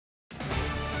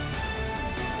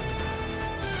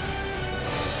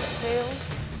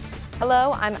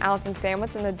Hello, I'm Allison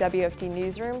Samwitz in the WUFT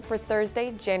newsroom for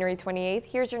Thursday, January 28th.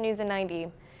 Here's your news in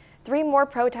 90. 3 more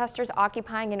protesters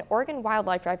occupying an Oregon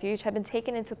wildlife refuge have been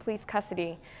taken into police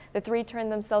custody. The 3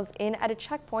 turned themselves in at a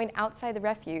checkpoint outside the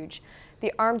refuge.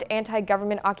 The armed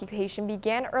anti-government occupation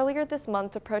began earlier this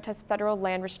month to protest federal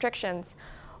land restrictions.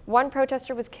 1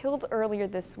 protester was killed earlier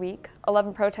this week.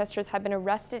 11 protesters have been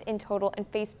arrested in total and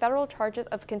face federal charges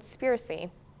of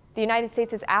conspiracy. The United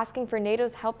States is asking for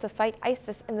NATO's help to fight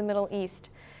ISIS in the Middle East.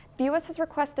 The U.S. has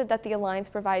requested that the alliance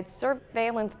provide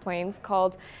surveillance planes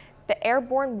called the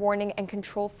Airborne Warning and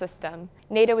Control System.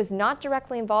 NATO is not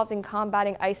directly involved in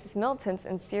combating ISIS militants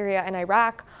in Syria and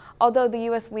Iraq, although the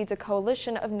U.S. leads a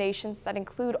coalition of nations that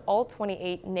include all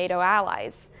 28 NATO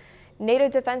allies. NATO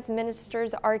defense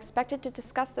ministers are expected to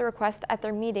discuss the request at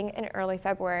their meeting in early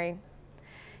February.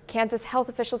 Kansas health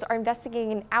officials are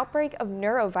investigating an outbreak of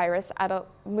neurovirus at a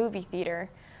movie theater.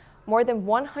 More than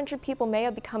 100 people may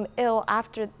have become ill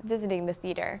after visiting the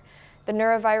theater. The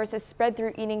neurovirus is spread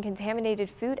through eating contaminated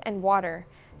food and water.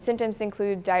 Symptoms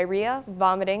include diarrhea,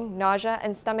 vomiting, nausea,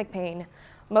 and stomach pain.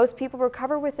 Most people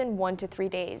recover within 1 to 3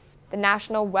 days. The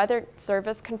National Weather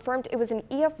Service confirmed it was an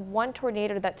EF1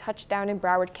 tornado that touched down in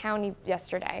Broward County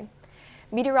yesterday.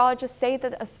 Meteorologists say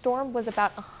that a storm was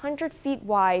about 100 feet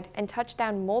wide and touched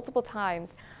down multiple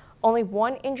times. Only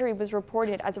 1 injury was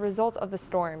reported as a result of the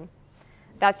storm.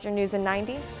 That's your news in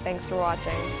 90. Thanks for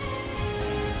watching.